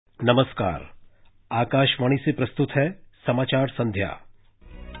नमस्कार। आकाशवाणी से प्रस्तुत है समाचार संध्या।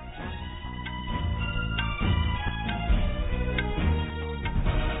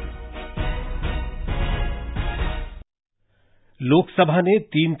 लोकसभा ने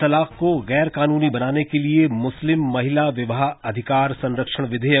 3 तलाक को गैर कानूनी बनाने के लिए मुस्लिम महिला विवाह अधिकार संरक्षण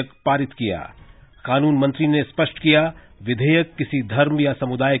विधेयक पारित किया। कानून मंत्री ने स्पष्ट किया, विधेयक किसी धर्म या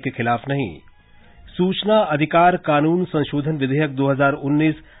समुदाय के खिलाफ नहीं। सूचना अधिकार कानून संशोधन विधेयक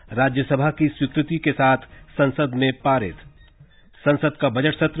 2019 राज्यसभा की स्वीकृति के साथ संसद में पारित। संसद का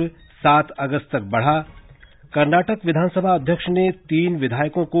बजट सत्र 7 अगस्त तक बढ़ा। कर्नाटक विधानसभा अध्यक्ष ने 3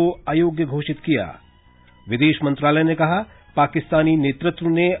 विधायकों को अयोग्य घोषित किया। विदेश मंत्रालय ने कहा, पाकिस्तानी नेतृत्व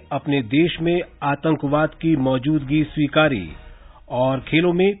ने अपने देश में आतंकवाद की मौजूदगी स्वीकारी। और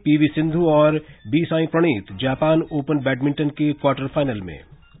खेलों में पीवी सिंधु और B Sai Praneeth Japan Open badminton के क्वार्टर फाइनल में।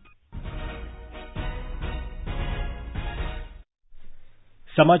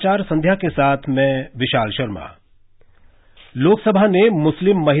 समाचार संध्या के साथ मैं विशाल शर्मा। लोकसभा ने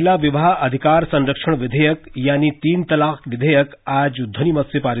मुस्लिम महिला विवाह अधिकार संरक्षण विधेयक यानी 3 तलाक विधेयक आज ध्वनिमत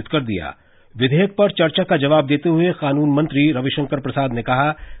से पारित कर दिया। विधेयक पर चर्चा का जवाब देते हुए कानून मंत्री रविशंकर प्रसाद ने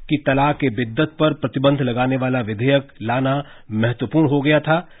कहा कि तलाक ए बिद्दत पर प्रतिबंध लगाने वाला विधेयक लाना महत्वपूर्ण हो गया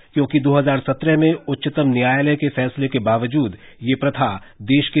था, क्योंकि 2017 में उच्चतम न्यायालय के फैसले के बावजूद ये प्रथा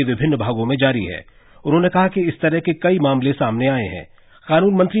देश के विभिन्न भागों में जारी है। उन्होंने कहा कि इस तरह के कई मामले सामने आए हैं।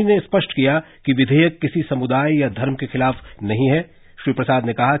 कानून मंत्री ने स्पष्ट किया कि विधेयक किसी समुदाय या धर्म के खिलाफ नहीं है। श्री प्रसाद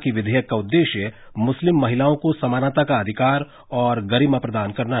ने कहा कि विधेयक का उद्देश्य मुस्लिम महिलाओं को समानता का अधिकार और गरिमा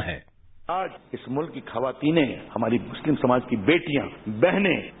प्रदान करना है। आज इस मुल्क की खवातीनें, हमारी मुस्लिम समाज की बेटियां,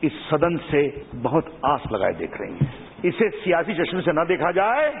 बहनें इस सदन से बहुत आस लगाए देख रही हैं। इसे सियासी जश्न से न देखा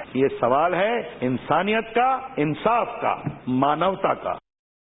जाए। ये सवाल है इंसानियत का, इंसाफ का, मानवता का।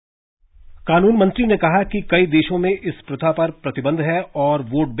 कानून मंत्री ने कहा कि कई देशों में इस प्रथा पर प्रतिबंध है और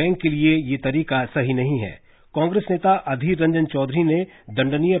वोट बैंक के लिए ये तरीका सही नहीं है। कांग्रेस नेता अधीर रंजन चौधरी ने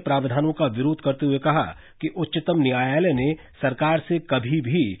दंडनीय प्रावधानों का विरोध करते हुए कहा कि उच्चतम न्यायालय ने सरकार से कभी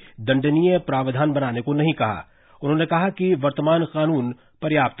भी दंडनीय प्रावधान बनाने को नहीं कहा। उन्होंने कहा कि वर्तमान कानून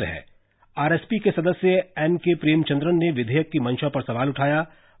पर्याप्त है। आरएसपी के सदस्य एनके प्रेमचंद्रन ने विधेयक की मंशा पर सवाल उठाया।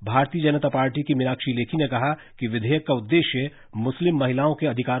 भारतीय जनता पार्टी की मीनाक्षी लेखी ने कहा कि विधेयक का उद्देश्य मुस्लिम महिलाओं के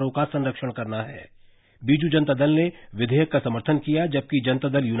अधिकारों का संरक्षण करना है। बीजू जनता दल ने विधेयक का समर्थन किया, जबकि जनता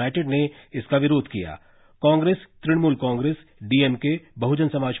दल यूनाइटेड ने इसका विरोध किया। कांग्रेस, तृणमूल कांग्रेस, डीएमके, बहुजन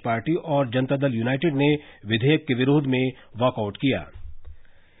समाज पार्टी और जनता दल यूनाइटेड ने विधेयक के विरोध में वॉकआउट किया।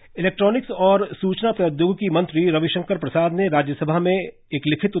 इलेक्ट्रॉनिक्स और सूचना प्रौद्योगिकी मंत्री रविशंकर प्रसाद ने राज्यसभा में एक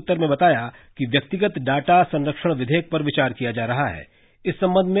लिखित उत्तर में बताया कि व्यक्तिगत डाटा संरक्षण विधेयक पर विचार किया जा रहा है। इस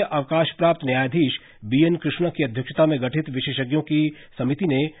संबंध में अवकाश प्राप्त न्यायाधीश बीएन कृष्णा की अध्यक्षता में गठित विशेषज्ञों की समिति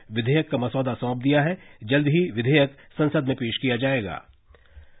ने विधेयक का मसौदा सौंप दिया है। जल्द ही विधेयक संसद में पेश किया जाएगा।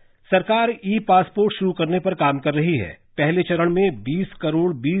 सरकार ई पासपोर्ट शुरू करने पर काम कर रही है। पहले चरण में 20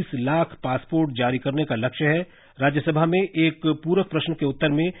 करोड़ 20 लाख पासपोर्ट जारी करने का लक्ष्य है। राज्यसभा में एक पूरक प्रश्न के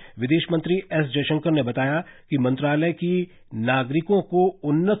उत्तर में विदेश मंत्री एस जयशंकर ने बताया कि मंत्रालय की नागरिकों को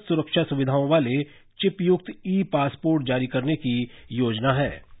उन्नत सुरक्षा सुविधाओं वाले चिप युक्त ई पासपोर्ट जारी करने की योजना है।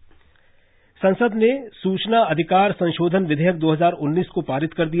 संसद ने सूचना अधिकार संशोधन विधेयक 2019 को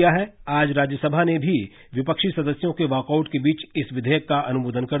पारित कर दिया है। आज राज्यसभा ने भी विपक्षी सदस्यों के वॉकआउट के बीच इस विधेयक का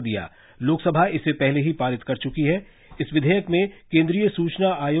अनुमोदन कर दिया। लोकसभा इसे पहले ही पारित कर चुकी है। इस विधेयक में केंद्रीय सूचना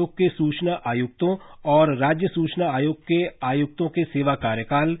आयोग के सूचना आयुक्तों और राज्य सूचना आयोग के आयुक्तों के सेवा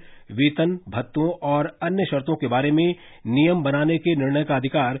कार्यकाल, वेतन, भत्तों और अन्य शर्तों के बारे में नियम बनाने के निर्णय का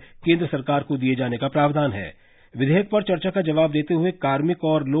अधिकार केंद्र सरकार को दिए जाने का प्रावधान है। विधेयक पर चर्चा का जवाब देते हुए कार्मिक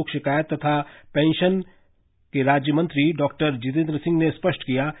और लोक शिकायत तथा पेंशन के राज्य मंत्री डॉक्टर जितेंद्र सिंह ने स्पष्ट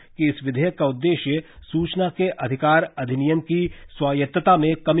किया कि इस विधेयक का उद्देश्य सूचना के अधिकार अधिनियम की स्वायत्तता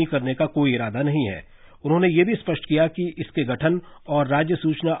में कमी करने का कोई इरादा नहीं है। उन्होंने ये भी स्पष्ट किया कि इसके गठन और राज्य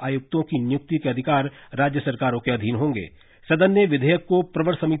सूचना आयुक्तों की नियुक्ति के अधिकार राज्य सरकारों के अधीन होंगे। सदन ने विधेयक को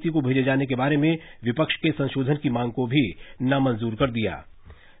प्रवर समिति को भेजे जाने के बारे में विपक्ष के संशोधन की मांग को भी नामंजूर कर दिया।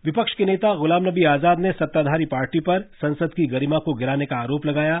 विपक्ष के नेता गुलाम नबी आजाद ने सत्ताधारी पार्टी पर संसद की गरिमा को गिराने का आरोप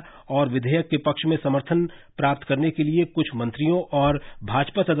लगाया और विधेयक के पक्ष में समर्थन प्राप्त करने के लिए कुछ मंत्रियों और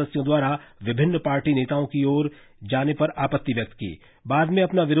भाजपा सदस्यों द्वारा विभिन्न पार्टी नेताओं की ओर जाने पर आपत्ति व्यक्त की। बाद में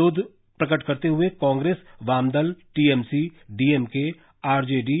अपना विरोध प्रकट करते हुए कांग्रेस, वामदल, टीएमसी, डीएमके,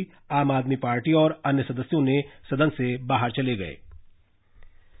 आरजेडी, आम आदमी पार्टी और अन्य सदस्यों ने सदन से बाहर चले गए।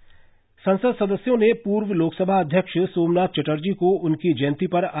 संसद सदस्यों ने पूर्व लोकसभा अध्यक्ष सोमनाथ चटर्जी को उनकी जयंती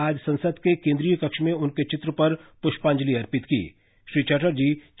पर आज संसद के केंद्रीय कक्ष में उनके चित्र पर पुष्पांजलि अर्पित की। श्री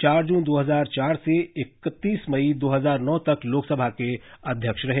चटर्जी 4 जून 2004 से 31 मई 2009 तक लोकसभा के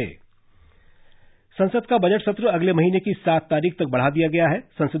अध्यक्ष रहे। संसद का बजट सत्र अगले महीने की 7 तारीख तक बढ़ा दिया गया है।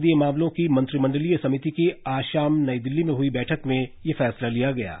 संसदीय मामलों की मंत्रिमंडलीय समिति की आज शाम नई दिल्ली में हुई बैठक में यह फैसला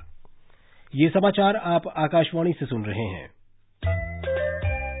लिया गया। ये समाचार आप आकाशवाणी से सुन रहे हैं।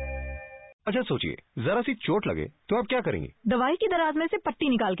 अच्छा सोचिए, जरा सी चोट लगे तो आप क्या करेंगे? दवाई की दराज में से पट्टी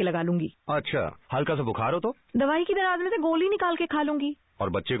निकाल के लगा लूंगी। अच्छा, हल्का सा बुखार हो तो? दवाई की दराज में से गोली निकाल के खा लूंगी।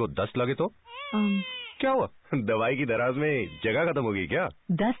 और बच्चे को दस्त लगे तो? क्या हुआ? दवाई की दराज में जगह खत्म हो गई क्या?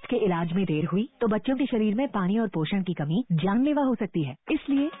 दस्त के इलाज में देर हुई तो बच्चों के शरीर में पानी और पोषण की कमी जानलेवा हो सकती है।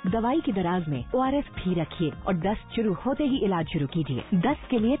 इसलिए दवाई की दराज में ORS भी रखिए और दस्त शुरू होते ही इलाज शुरू कीजिए। दस्त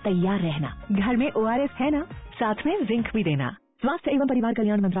के लिए तैयार रहना, घर में ORS है ना, साथ में जिंक भी देना। स्वास्थ्य एवं परिवार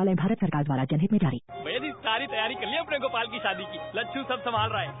कल्याण मंत्रालय, भारत सरकार द्वारा जनहित में जारी। भैया जी सारी तैयारी कर ली अपने गोपाल की शादी की, लच्छू सब संभाल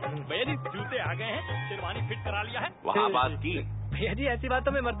रहा है। भैया जी जूते आ गए हैं, शेरवानी फिट करा लिया है। वहाँ बात की। भैया जी ऐसी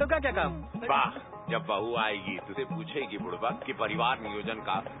बातों में मर्दों का क्या काम? वाह, जब बहू आएगी तुझे पूछेगी बुढ़वा कि परिवार नियोजन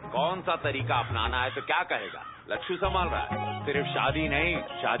का कौन सा तरीका अपनाना है तो क्या कहेगा? लच्छू संभाल रहा है। सिर्फ शादी नहीं,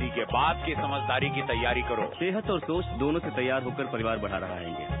 शादी के बाद की समझदारी की तैयारी करो। सेहत और सोच दोनों से तैयार होकर परिवार बढ़ा रहा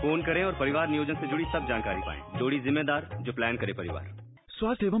है। फोन करें और परिवार नियोजन से जुड़ी सब जानकारी पाएं। जोड़ी जिम्मेदार जो प्लान करे परिवार।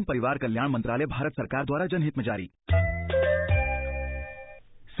 स्वास्थ्य एवं परिवार कल्याण मंत्रालय, भारत सरकार द्वारा जनहित में जारी।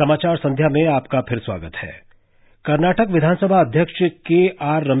 समाचार संध्या में आपका फिर स्वागत है। कर्नाटक विधानसभा अध्यक्ष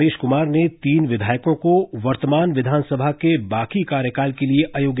KR रमेश कुमार ने 3 विधायकों को वर्तमान विधानसभा के बाकी कार्यकाल के लिए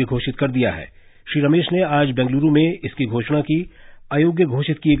अयोग्य घोषित कर दिया है। श्री रमेश ने आज बेंगलुरु में इसकी घोषणा की। अयोग्य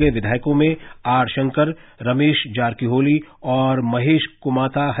घोषित किए गए विधायकों में R शंकर, रमेश जारकिहोली और महेश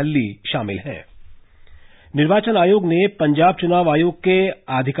कुमाथाहल्ली शामिल हैं। निर्वाचन आयोग ने पंजाब चुनाव आयोग के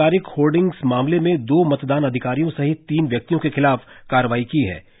आधिकारिक होर्डिंग्स मामले में 2 मतदान अधिकारियों सहित 3 व्यक्तियों के खिलाफ कार्रवाई की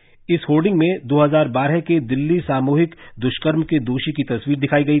है। इस होर्डिंग में 2012 के दिल्ली सामूहिक दुष्कर्म के दोषी की तस्वीर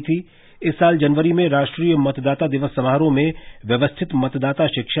दिखाई गई थी। इस साल जनवरी में राष्ट्रीय मतदाता दिवस समारोह में व्यवस्थित मतदाता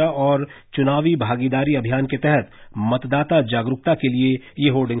शिक्षा और चुनावी भागीदारी अभियान के तहत मतदाता जागरूकता के लिए ये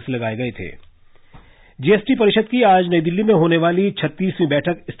होर्डिंग्स लगाए गए थे। जीएसटी परिषद की आज नई दिल्ली में होने वाली 36वीं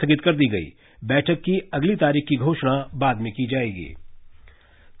बैठक स्थगित कर दी गई। बैठक की अगली तारीख की घोषणा बाद में की जाएगी।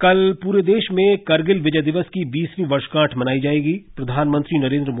 कल पूरे देश में करगिल विजय दिवस की 20वीं वर्षगांठ मनाई जाएगी। प्रधानमंत्री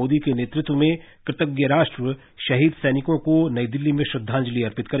नरेंद्र मोदी के नेतृत्व में कृतज्ञ राष्ट्र शहीद सैनिकों को नई दिल्ली में श्रद्धांजलि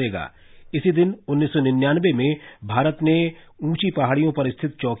अर्पित करेगा। इसी दिन 1999 में भारत ने ऊंची पहाड़ियों पर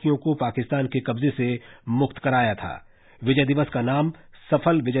स्थित चौकियों को पाकिस्तान के कब्जे से मुक्त कराया था। विजय दिवस का नाम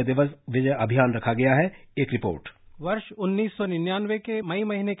सफल विजय अभियान रखा गया है। एक रिपोर्ट। वर्ष 1999 के मई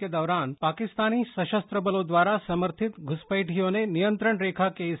महीने के दौरान पाकिस्तानी सशस्त्र बलों द्वारा समर्थित घुसपैठियों ने नियंत्रण रेखा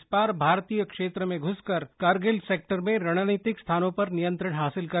के इस पार भारतीय क्षेत्र में घुसकर कारगिल सेक्टर में रणनीतिक स्थानों पर नियंत्रण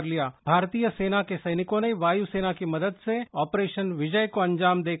हासिल कर लिया। भारतीय सेना के सैनिकों ने वायुसेना की मदद से ऑपरेशन विजय को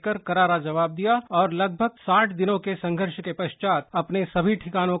अंजाम देकर करारा जवाब दिया और लगभग 60 दिनों के संघर्ष के पश्चात अपने सभी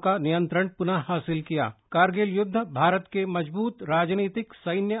ठिकानों का नियंत्रण पुनः हासिल किया। कारगिल युद्ध भारत के मजबूत राजनीतिक,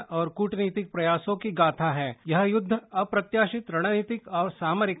 सैन्य और कूटनीतिक प्रयासों की गाथा है। यह युद्ध अप्रत्याशित रणनीतिक और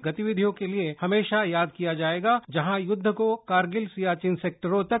सामरिक गतिविधियों के लिए हमेशा याद किया जाएगा, जहां युद्ध को कारगिल सियाचिन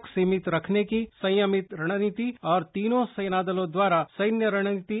सेक्टरों तक सीमित रखने की संयमित रणनीति और तीनों सेना दलों द्वारा सैन्य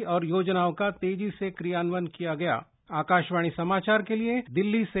रणनीति और योजनाओं का तेजी से क्रियान्वयन किया गया। आकाशवाणी समाचार के लिए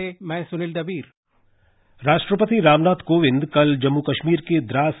दिल्ली से मैं सुनील डबीर। राष्ट्रपति रामनाथ कोविंद कल जम्मू कश्मीर के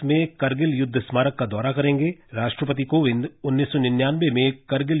द्रास में करगिल युद्ध स्मारक का दौरा करेंगे। राष्ट्रपति कोविंद 1999 में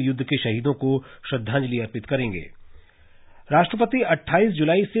करगिल युद्ध के शहीदों को श्रद्धांजलि अर्पित करेंगे। राष्ट्रपति 28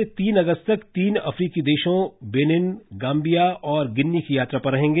 जुलाई से 3 अगस्त तक 3 अफ्रीकी देशों बेनिन, गाम्बिया और गिनी की यात्रा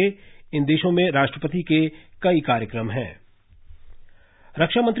पर रहेंगे। इन देशों में राष्ट्रपति के कई कार्यक्रम हैं।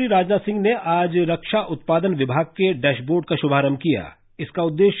 रक्षा मंत्री राजनाथ सिंह ने आज रक्षा उत्पादन विभाग के डैशबोर्ड का शुभारंभ किया। इसका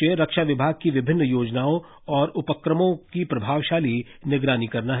उद्देश्य रक्षा विभाग की विभिन्न योजनाओं और उपक्रमों की प्रभावशाली निगरानी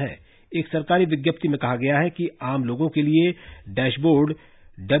करना है। एक सरकारी विज्ञप्ति में कहा गया है कि आम लोगों के लिए डैशबोर्ड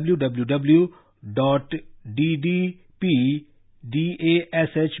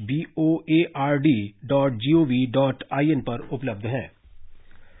www.ddpdashboard.gov.in पर उपलब्ध है।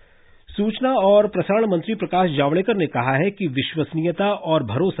 सूचना और प्रसारण मंत्री प्रकाश जावड़ेकर ने कहा है कि विश्वसनीयता और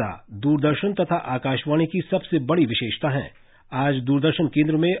भरोसा दूरदर्शन तथा आकाशवाणी की सबसे बड़ी विशेषता है। आज दूरदर्शन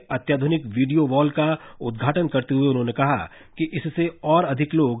केंद्र में अत्याधुनिक वीडियो वॉल का उद्घाटन करते हुए उन्होंने कहा कि इससे और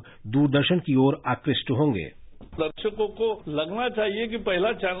अधिक लोग दूरदर्शन की ओर आकृष्ट होंगे। दर्शकों को लगना चाहिए कि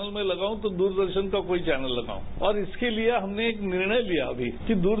पहला चैनल में लगाऊं तो दूरदर्शन का कोई चैनल लगाऊं, और इसके लिए हमने एक निर्णय लिया अभी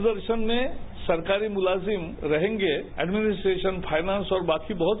कि दूरदर्शन में सरकारी मुलाजिम रहेंगे, एडमिनिस्ट्रेशन, फाइनेंस और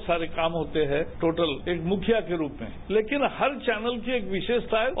बाकी बहुत सारे काम होते हैं टोटल एक मुखिया के रूप में, लेकिन हर चैनल की एक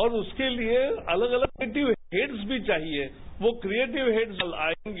विशेषता है और उसके लिए अलग अलग क्रिएटिव हेड्स भी चाहिए। वो क्रिएटिव हेड्स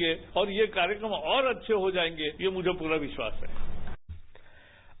आएंगे और ये कार्यक्रम और अच्छे हो जाएंगे, ये मुझे पूरा विश्वास है।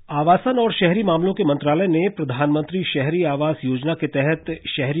 आवासन और शहरी मामलों के मंत्रालय ने प्रधानमंत्री शहरी आवास योजना के तहत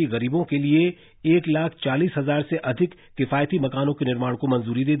शहरी गरीबों के लिए 1,40,000 से अधिक किफायती मकानों के निर्माण को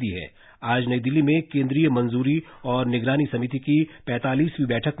मंजूरी दे दी है। आज नई दिल्ली में केंद्रीय मंजूरी और निगरानी समिति की 45वीं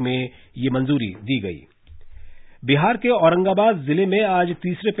बैठक में ये मंजूरी दी गई। बिहार के औरंगाबाद जिले में आज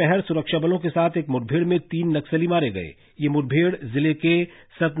तीसरे पहर सुरक्षा बलों के साथ एक मुठभेड़ में 3 नक्सली मारे गए। ये मुठभेड़ जिले के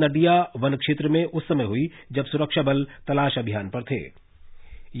सतनडिया वन क्षेत्र में उस समय हुई जब सुरक्षा बल तलाश अभियान पर थे।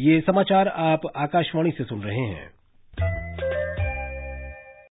 ये समाचार आप आकाशवाणी से सुन रहे हैं।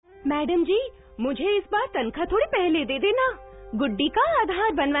 मैडम जी, मुझे इस बार तनख्वाह थोड़ी पहले दे देना। गुड्डी का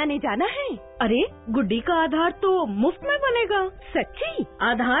आधार बनवाने जाना है। अरे, गुड्डी का आधार तो मुफ्त में बनेगा। सच्ची?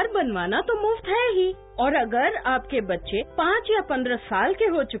 आधार बनवाना तो मुफ्त है ही, और अगर आपके बच्चे 5 या 15 साल के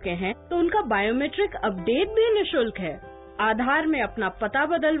हो चुके हैं तो उनका बायोमेट्रिक अपडेट भी निःशुल्क है। आधार में अपना पता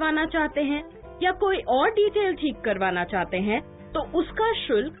बदलवाना चाहते हैं या कोई और डिटेल ठीक करवाना चाहते हैं तो उसका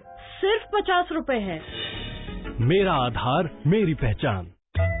शुल्क सिर्फ 50 रुपए है। मेरा आधार मेरी पहचान।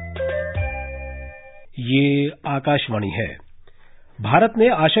 ये आकाशवाणी है। भारत ने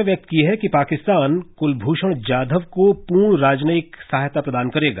आशा व्यक्त की है कि पाकिस्तान कुलभूषण जाधव को पूर्ण राजनयिक सहायता प्रदान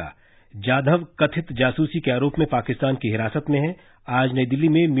करेगा। जाधव कथित जासूसी के आरोप में पाकिस्तान की हिरासत में है। आज नई दिल्ली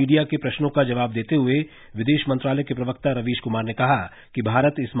में मीडिया के प्रश्नों का जवाब देते हुए विदेश मंत्रालय के प्रवक्ता रवीश कुमार ने कहा कि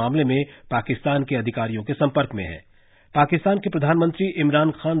भारत इस मामले में पाकिस्तान के अधिकारियों के संपर्क में है। पाकिस्तान के प्रधानमंत्री इमरान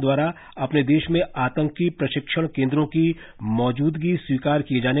खान द्वारा अपने देश में आतंकी प्रशिक्षण केंद्रों की मौजूदगी स्वीकार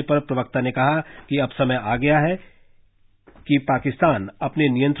किए जाने पर प्रवक्ता ने कहा कि अब समय आ गया है कि पाकिस्तान अपने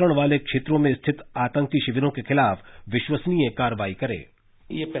नियंत्रण वाले क्षेत्रों में स्थित आतंकी शिविरों के खिलाफ विश्वसनीय कार्रवाई करे।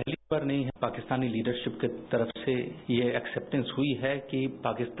 ये पहली बार नहीं है पाकिस्तानी लीडरशिप की तरफ से ये एक्सेप्टेंस हुई है कि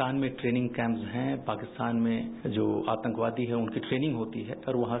पाकिस्तान में ट्रेनिंग कैंप्स हैं, पाकिस्तान में जो आतंकवादी है उनकी ट्रेनिंग होती है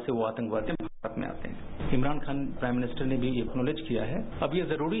और वहां से वो आतंकवादी भारत में आते हैं। इमरान खान प्राइम मिनिस्टर ने भी ये एक्नॉलेज किया है। अब ये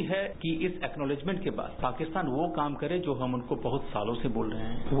जरूरी है कि इस एक्नॉलेजमेंट के बाद पाकिस्तान वो काम करे जो हम उनको बहुत सालों से बोल रहे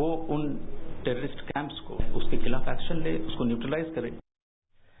हैं, वो उन टेररिस्ट कैंप्स को उसके खिलाफ एक्शन ले, उसको न्यूट्रलाइज करे।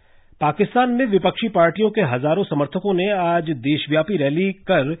 पाकिस्तान में विपक्षी पार्टियों के हजारों समर्थकों ने आज देशव्यापी रैली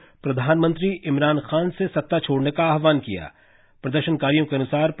कर प्रधानमंत्री इमरान खान से सत्ता छोड़ने का आह्वान किया। प्रदर्शनकारियों के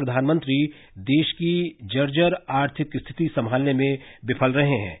अनुसार प्रधानमंत्री देश की जर्जर आर्थिक स्थिति संभालने में विफल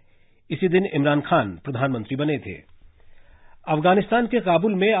रहे हैं। इसी दिन इमरान खान प्रधानमंत्री बने थे। अफगानिस्तान के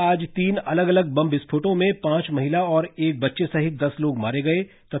काबुल में आज 3 अलग अलग बम विस्फोटों में 5 महिला और 1 बच्चे सहित 10 लोग मारे गए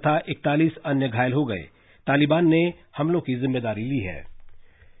तथा 41 अन्य घायल हो गए। तालिबान ने हमलों की जिम्मेदारी ली है।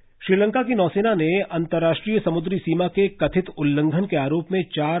 श्रीलंका की नौसेना ने अंतर्राष्ट्रीय समुद्री सीमा के कथित उल्लंघन के आरोप में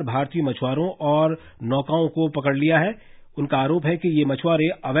 4 भारतीय मछुआरों और नौकाओं को पकड़ लिया है। उनका आरोप है कि ये मछुआरे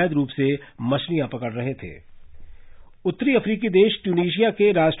अवैध रूप से मछलियां पकड़ रहे थे। उत्तरी अफ्रीकी देश ट्यूनीशिया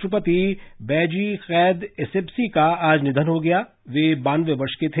के राष्ट्रपति बैजी कैद एसेप्सी का आज निधन हो गया। वे 92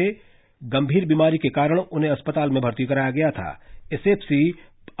 वर्ष के थे। गंभीर बीमारी के कारण उन्हें अस्पताल में भर्ती कराया गया था। एसेप्सी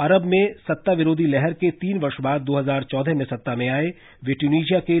अरब में सत्ता विरोधी लहर के 3 वर्ष बाद 2014 में सत्ता में आए। वे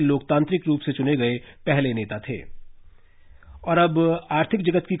ट्यूनीशिया के लोकतांत्रिक रूप से चुने गए पहले नेता थे। और अब आर्थिक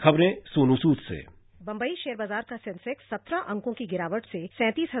जगत की खबरें सोनू सूद से। बंबई शेयर बाजार का सेंसेक्स 17 अंकों की गिरावट से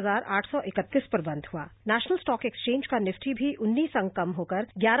 37,831 पर बंद हुआ। नेशनल स्टॉक एक्सचेंज का निफ्टी भी 19 अंक कम होकर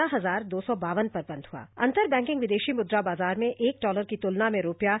 11,252 पर बंद हुआ। अंतर बैंकिंग विदेशी मुद्रा बाजार में $1 की तुलना में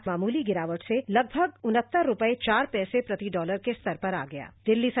रुपया मामूली गिरावट से लगभग $69.04 प्रति डॉलर के स्तर पर आ गया।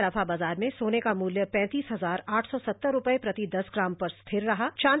 दिल्ली सराफा बाजार में सोने का मूल्य 35,870 रुपए प्रति 10 ग्राम पर स्थिर रहा।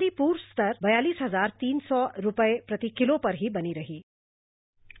 चांदी पूर्व स्तर 42,300 रुपए प्रति किलो पर ही बनी रही।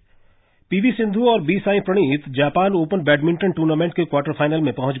 पीवी सिंधु और B Sai Praneeth Japan Open badminton tournament के क्वार्टर फाइनल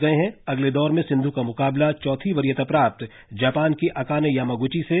में पहुंच गए हैं। अगले दौर में सिंधु का मुकाबला चौथी वरीयता प्राप्त जापान की अकाने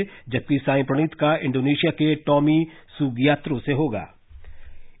यामागुची से, जबकि साई प्रणीत का इंडोनेशिया के टॉमी सुगियात्रो से होगा।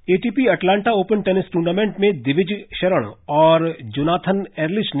 ATP Atlanta open tennis tournament में दिविज शरण और जोनाथन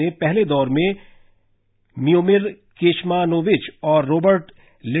एर्लिच ने पहले दौर में मियोमिर केशमानोविच और रॉबर्ट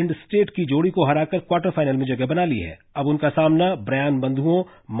लिंडस्टेट की जोड़ी को हराकर क्वार्टर फाइनल में जगह बना ली है। अब उनका सामना ब्रायन बंधुओं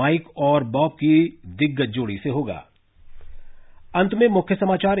माइक और बॉब की दिग्गज जोड़ी से होगा। अंत में मुख्य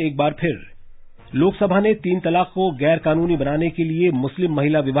समाचार एक बार फिर। लोकसभा ने 3 तलाक को गैर कानूनी बनाने के लिए मुस्लिम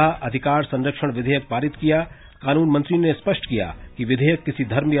महिला विवाह अधिकार संरक्षण विधेयक पारित किया। कानून मंत्री ने स्पष्ट किया कि विधेयक किसी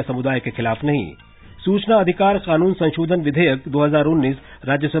धर्म या समुदाय के खिलाफ नहीं। सूचना अधिकार कानून संशोधन विधेयक 2019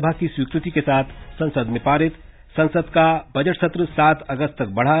 राज्यसभा की स्वीकृति के साथ संसद में पारित। संसद का बजट सत्र 7 अगस्त तक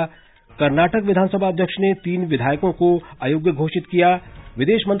बढ़ा। कर्नाटक विधानसभा अध्यक्ष ने 3 विधायकों को अयोग्य घोषित किया।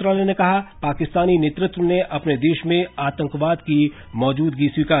 विदेश मंत्रालय ने कहा पाकिस्तानी नेतृत्व ने अपने देश में आतंकवाद की मौजूदगी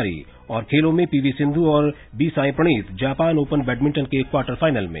स्वीकारी। और खेलों में पीवी सिंधु और B Sai Praneeth Japan Open badminton के क्वार्टर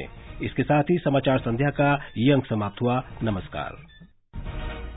फाइनल में। इसके साथ ही समाचार संध्या का ये अंक समाप्त हुआ। नमस्कार।